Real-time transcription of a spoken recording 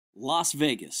Las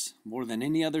Vegas, more than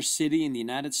any other city in the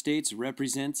United States,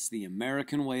 represents the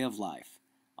American way of life.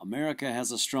 America has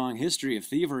a strong history of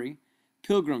thievery.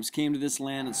 Pilgrims came to this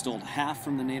land and stole half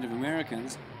from the Native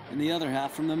Americans and the other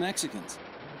half from the Mexicans.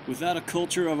 Without a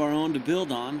culture of our own to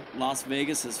build on, Las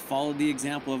Vegas has followed the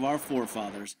example of our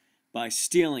forefathers by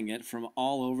stealing it from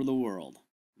all over the world.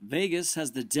 Vegas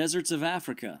has the deserts of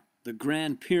Africa, the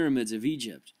Grand Pyramids of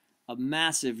Egypt, a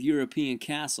massive European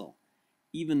castle,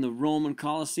 even the Roman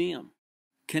Colosseum.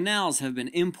 Canals have been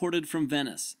imported from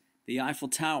Venice, the Eiffel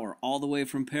Tower all the way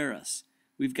from Paris.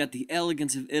 We've got the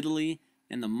elegance of Italy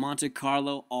and the Monte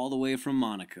Carlo all the way from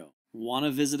Monaco. Want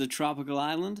to visit a tropical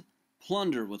island?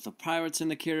 Plunder with the pirates in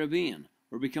the Caribbean,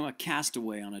 or become a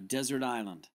castaway on a desert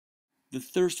island. The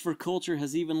thirst for culture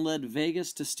has even led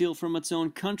Vegas to steal from its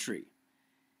own country.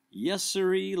 Yes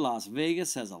sirree, Las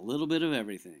Vegas has a little bit of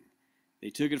everything. They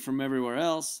took it from everywhere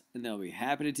else, and they'll be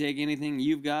happy to take anything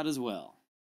you've got as well.